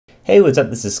Hey, what's up?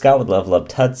 This is Scott with Level Up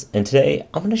Tuts, and today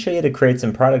I'm going to show you how to create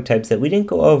some product types that we didn't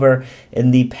go over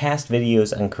in the past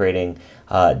videos on creating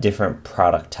different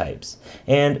product types.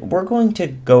 And we're going to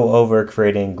go over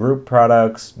creating group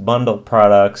products, bundle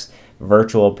products,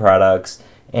 virtual products,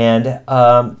 and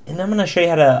I'm going to show you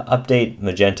how to update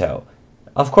Magento.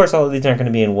 Of course, all of these aren't going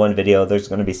to be in one video. There's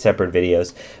going to be separate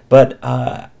videos, but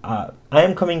I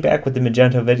am coming back with the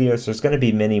Magento videos. There's going to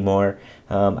be many more.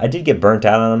 I did get burnt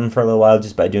out on them for a little while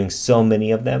just by doing so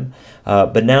many of them,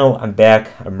 but now I'm back.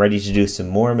 I'm ready to do some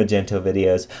more Magento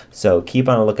videos, so keep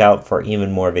on the lookout for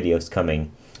even more videos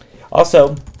coming.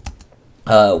 Also,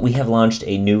 we have launched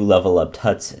a new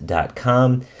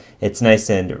leveluptuts.com. It's nice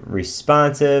and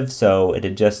responsive, so it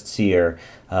adjusts to your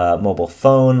mobile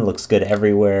phone, looks good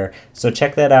everywhere. So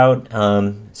check that out.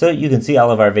 So you can see all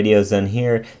of our videos on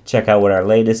here. Check out what our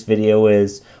latest video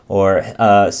is, or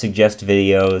suggest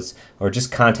videos, or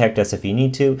just contact us if you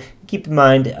need to. Keep in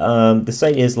mind, the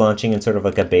site is launching in sort of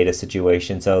like a beta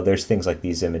situation, so there's things like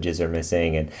these images are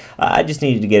missing, and I just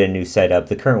needed to get a new site up.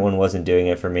 The current one wasn't doing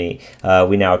it for me.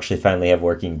 We now actually finally have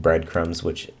working breadcrumbs,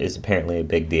 which is apparently a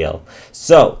big deal.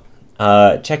 So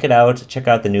check it out. Check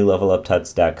out the new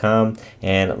leveluptuts.com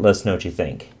and let us know what you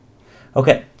think.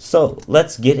 Okay, so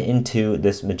let's get into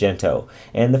this Magento.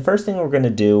 And the first thing we're going to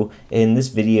do in this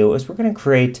video is we're going to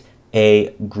create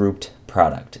a grouped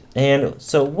product. And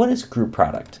so what is group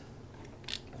product?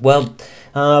 Well,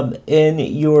 in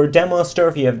your demo store,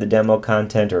 if you have the demo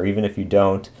content, or even if you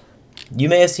don't, you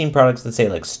may have seen products that say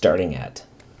like starting at.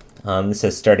 This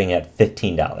says starting at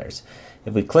 $15.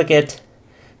 If we click it,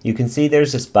 you can see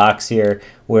there's this box here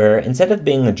where instead of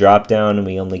being a drop down and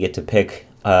we only get to pick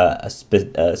a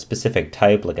specific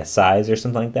type, like a size or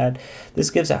something like that,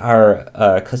 this gives our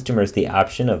customers the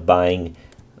option of buying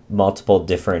multiple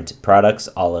different products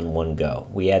all in one go.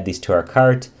 We add these to our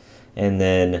cart, and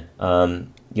then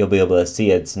you'll be able to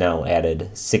see it's now added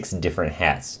 6 different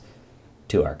hats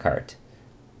to our cart.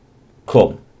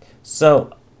 Cool.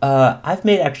 So I've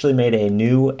actually made a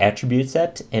new attribute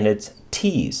set, and it's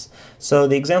teas. So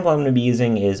the example I'm going to be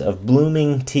using is of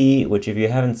blooming tea, which if you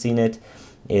haven't seen it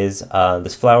is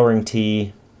this flowering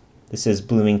tea. This is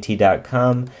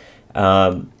bloomingtea.com,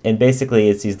 and basically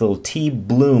it's these little tea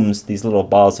blooms, these little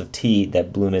balls of tea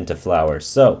that bloom into flowers.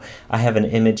 So I have an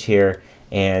image here,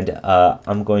 and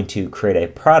I'm going to create a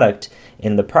product,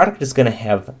 and the product is going to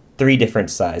have 3 different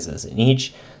sizes, and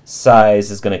each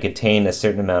size is going to contain a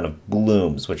certain amount of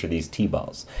blooms, which are these tea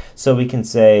balls. So we can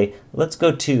say, let's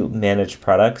go to manage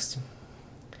products,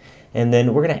 and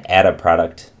then we're going to add a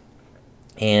product,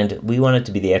 and we want it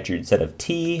to be the attribute set of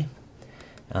tea.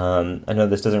 I know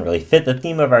this doesn't really fit the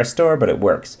theme of our store, but it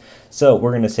works. So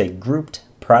we're going to say grouped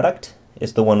product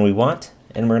is the one we want,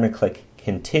 and we're going to click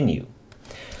continue.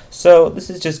 So this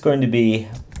is just going to be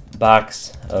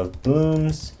box of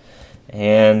blooms,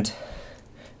 and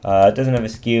it doesn't have a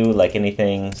SKU like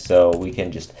anything, so we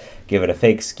can just give it a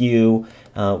fake SKU.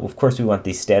 Of course, we want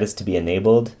the status to be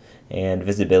enabled, and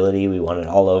visibility, we want it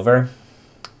all over.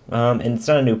 And it's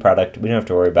not a new product. We don't have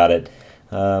to worry about it.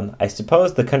 I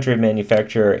suppose the country of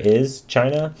manufacturer is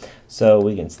China, so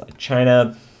we can select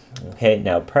China. Okay,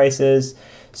 now prices.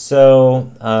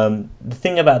 So the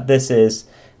thing about this is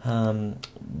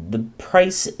the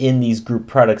price in these group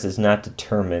products is not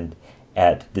determined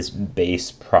at this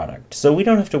base product, so we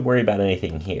don't have to worry about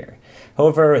anything here.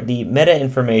 However, the meta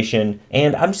information,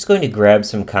 and I'm just going to grab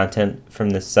some content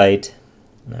from the site.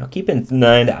 Now keep in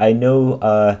mind, I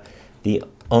know the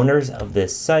owners of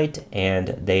this site, and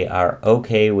they are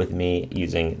okay with me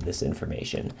using this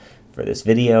information for this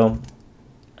video.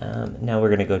 Now we're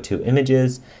going to go to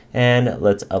images, and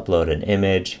let's upload an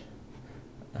image.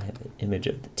 I have an image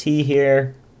of the tea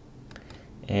here.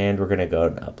 And we're going to go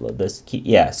and upload this.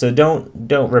 Yeah, so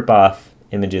don't rip off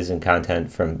images and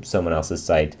content from someone else's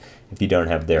site if you don't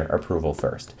have their approval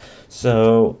first.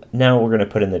 So now we're going to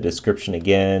put in the description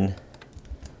again.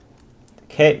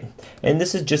 Okay, and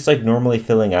this is just like normally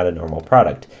filling out a normal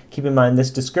product. Keep in mind this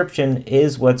description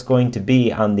is what's going to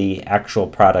be on the actual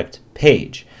product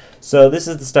page. So this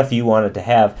is the stuff you want it to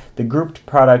have. The grouped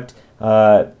product,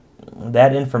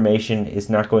 that information is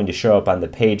not going to show up on the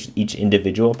page, each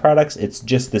individual products. It's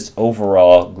just this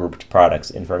overall grouped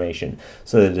products information.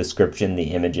 So the description,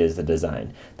 the images, the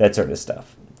design, that sort of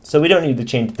stuff. So we don't need to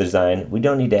change the design. We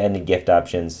don't need to add any gift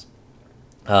options.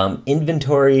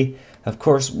 Inventory, of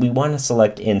course, we want to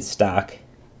select in stock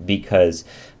because,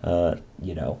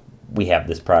 you know, we have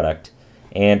this product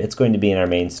and it's going to be in our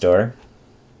main store.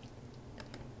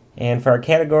 And for our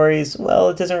categories, well,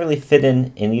 it doesn't really fit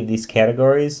in any of these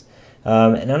categories.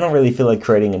 And I don't really feel like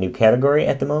creating a new category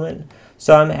at the moment.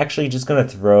 So I'm actually just going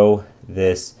to throw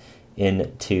this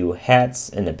into hats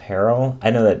and apparel.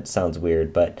 I know that sounds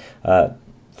weird, but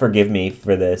forgive me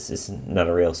for this. It's not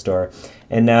a real store.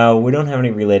 And now we don't have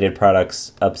any related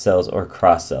products, upsells, or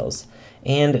cross-sells.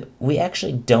 And we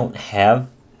actually don't have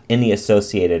any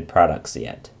associated products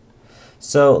yet.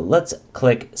 So let's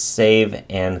click Save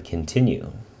and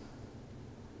Continue.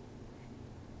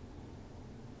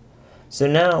 So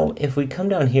now if we come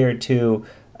down here to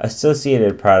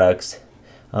associated products,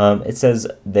 it says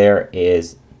there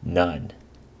is none.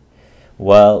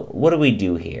 Well, what do we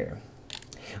do here?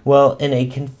 Well, in a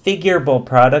configurable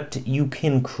product, you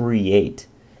can create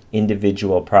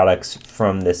individual products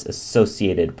from this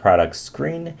associated products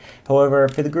screen. However,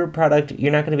 for the group product,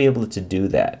 you're not going to be able to do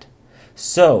that.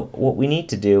 So what we need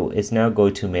to do is now go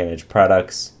to Manage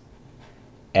Products,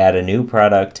 add a new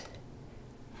product,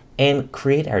 and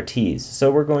create our T's.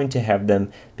 So we're going to have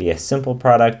them be a simple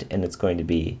product, and it's going to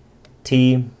be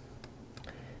T,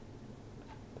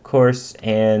 of course,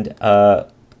 and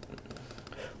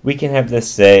we can have this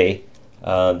say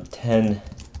 10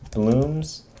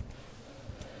 blooms.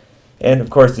 And of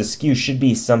course the SKU should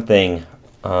be something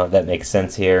that makes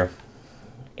sense here.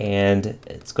 And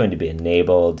it's going to be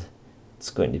enabled.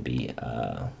 It's going to be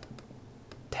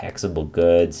taxable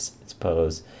goods, I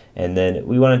suppose. And then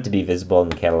we want it to be visible in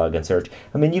the catalog and search.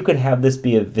 I mean, you could have this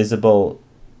be visible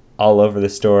all over the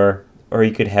store, or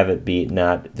you could have it be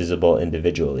not visible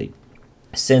individually.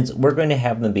 Since we're going to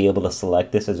have them be able to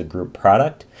select this as a group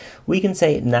product, we can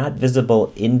say not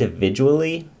visible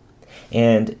individually,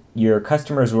 and your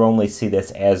customers will only see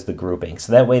this as the grouping.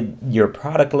 So that way your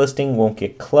product listing won't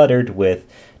get cluttered with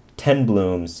 10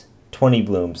 blooms, 20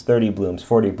 blooms, 30 blooms,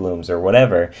 40 blooms, or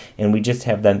whatever, and we just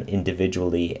have them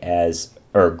individually as,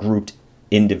 or grouped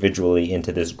individually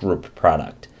into this group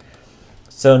product.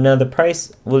 So now the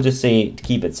price, we'll just say, to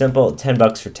keep it simple,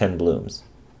 $10 for 10 blooms.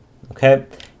 Okay,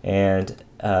 and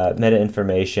meta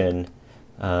information,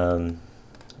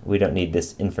 we don't need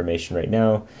this information right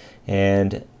now.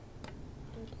 And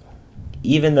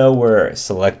even though we're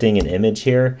selecting an image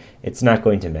here, it's not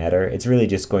going to matter. It's really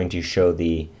just going to show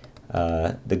the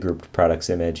grouped products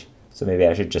image. So maybe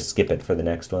I should just skip it for the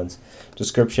next ones.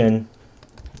 Description,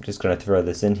 I'm just going to throw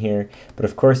this in here. But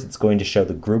of course, it's going to show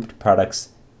the grouped products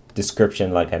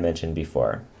description like I mentioned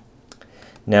before.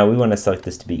 Now we want to select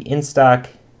this to be in stock,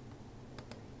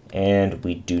 and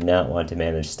we do not want to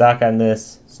manage stock on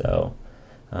this. So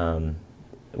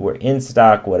we're in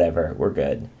stock, whatever, we're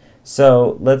good.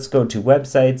 So let's go to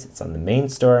websites. It's on the main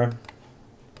store.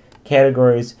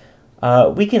 Categories.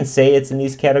 We can say it's in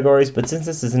these categories, but since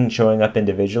this isn't showing up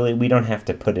individually, we don't have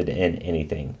to put it in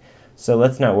anything. So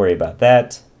let's not worry about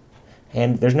that.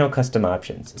 And there's no custom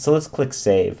options. So let's click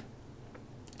Save.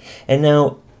 And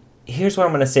now, here's where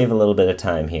I'm going to save a little bit of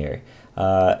time here.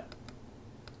 I'm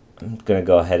going to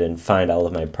go ahead and find all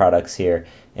of my products here.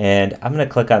 And I'm going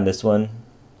to click on this one.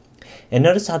 And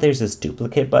notice how there's this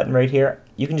duplicate button right here.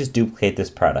 You can just duplicate this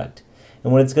product.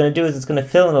 And what it's going to do is it's going to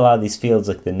fill in a lot of these fields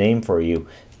like the name for you.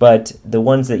 But the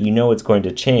ones that you know it's going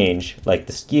to change, like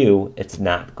the SKU, it's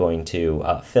not going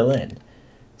to fill in.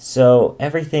 So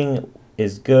everything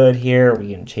is good here.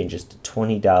 We can change this to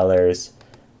 $20.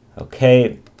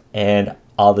 Okay, and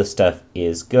all this stuff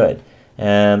is good.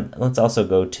 Let's also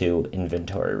go to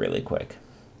inventory really quick.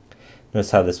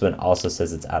 Notice how this one also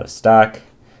says it's out of stock.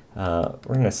 We're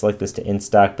going to select this to in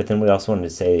stock, but then we also wanted to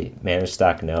say manage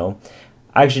stock no.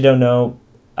 I actually don't know.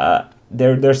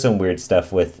 There's some weird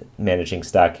stuff with managing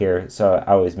stock here, so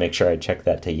I always make sure I check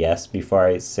that to yes before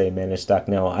I say manage stock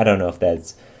no. I don't know if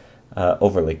that's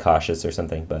overly cautious or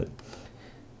something, but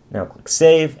now click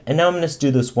Save. And now I'm going to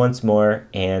do this once more,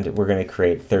 and we're going to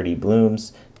create 30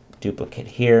 blooms. Duplicate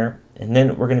here, and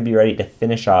then we're going to be ready to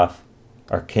finish off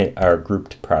our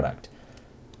grouped product.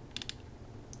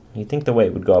 You'd think the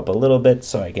weight would go up a little bit,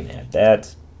 so I can add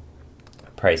that.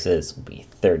 Prices will be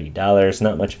 $30.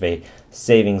 Not much of a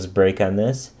savings break on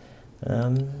this.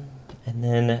 And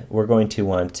then we're going to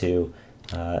want to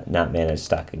not manage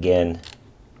stock again.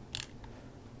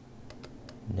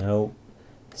 No.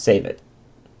 Save it.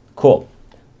 Cool.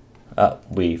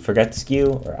 We forgot the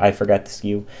SKU, or I forgot the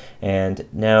SKU, and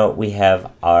now we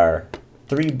have our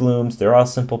 3 blooms. They're all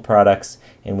simple products,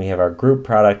 and we have our group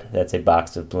product that's a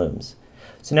box of blooms.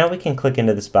 So now we can click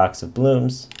into this box of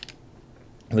blooms.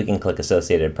 We can click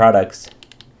associated products,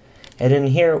 and in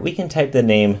here we can type the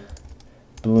name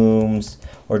blooms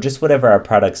or just whatever our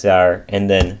products are, and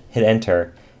then hit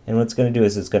enter. And what it's going to do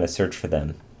is it's going to search for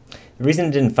them. The reason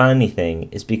it didn't find anything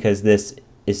is because this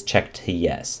is checked to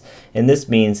yes, and this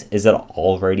means is it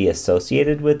already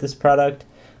associated with this product.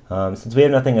 Since we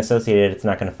have nothing associated, it's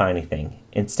not going to find anything.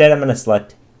 Instead, I'm going to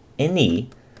select any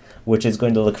which is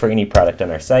going to look for any product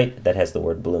on our site that has the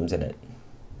word blooms in it.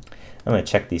 I'm going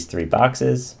to check these 3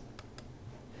 boxes,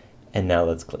 and now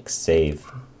let's click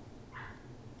Save.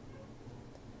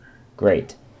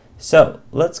 Great. So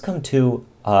let's come to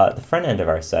the front end of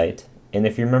our site, and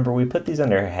if you remember, we put these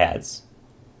under hats.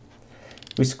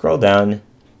 We scroll down,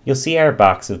 you'll see our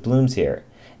box of blooms here,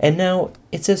 and now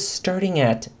it says starting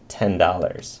at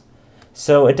 $10.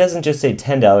 So it doesn't just say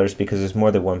 $10 because there's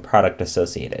more than one product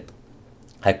associated.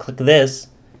 I click this,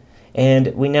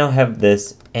 and we now have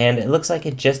this, and it looks like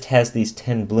it just has these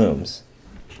 10 blooms.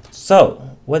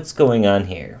 So what's going on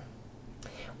here?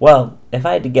 Well, if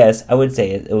I had to guess, I would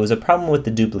say it was a problem with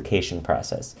the duplication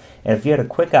process. And if you had a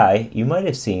quick eye, you might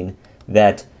have seen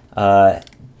that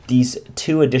these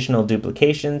 2 additional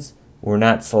duplications were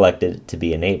not selected to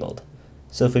be enabled.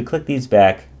 So if we click these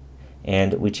back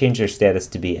and we change their status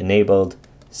to be enabled,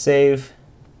 save,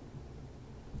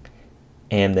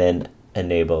 and then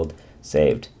enabled,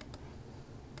 saved.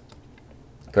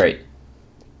 Great.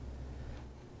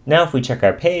 Now if we check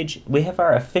our page, we have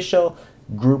our official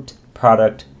grouped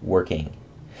product working.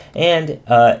 And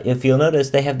if you'll notice,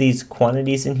 they have these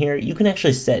quantities in here. You can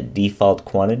actually set default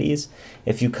quantities.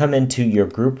 If you come into your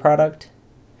group product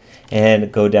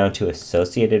and go down to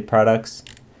associated products,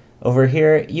 over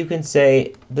here you can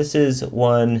say this is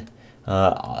one.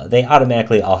 They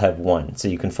automatically all have 1, so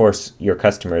you can force your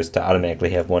customers to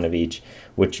automatically have 1 of each,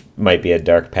 which might be a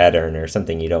dark pattern or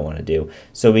something you don't want to do.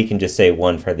 So we can just say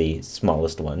 1 for the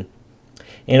smallest one.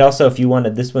 And also, if you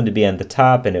wanted this one to be on the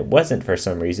top and it wasn't for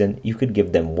some reason, you could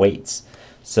give them weights.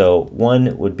 So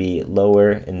 1 would be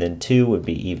lower, and then 2 would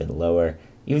be even lower.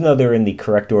 Even though they're in the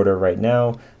correct order right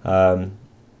now,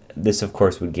 this of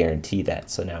course would guarantee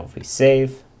that. So now if we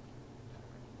save,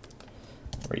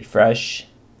 refresh,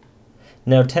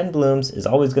 now 10 blooms is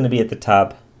always going to be at the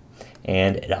top,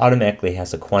 and it automatically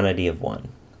has a quantity of 1.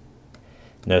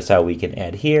 Notice how we can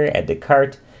add here, add to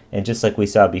cart, and just like we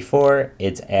saw before,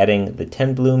 it's adding the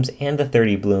 10 blooms and the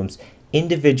 30 blooms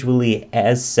individually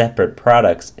as separate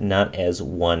products, not as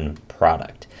one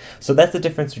product. So that's the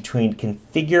difference between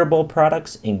configurable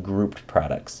products and grouped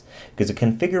products. Because a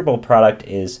configurable product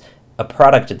is a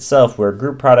product itself, where a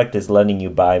group product is letting you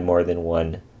buy more than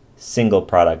one single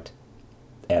product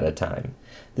at a time.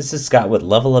 This is Scott with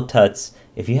Level Up Tuts.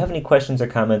 If you have any questions or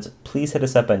comments, please hit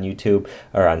us up on YouTube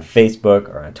or on Facebook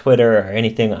or on Twitter or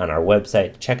anything on our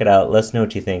website. Check it out. Let us know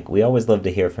what you think. We always love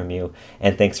to hear from you.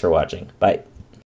 And thanks for watching. Bye.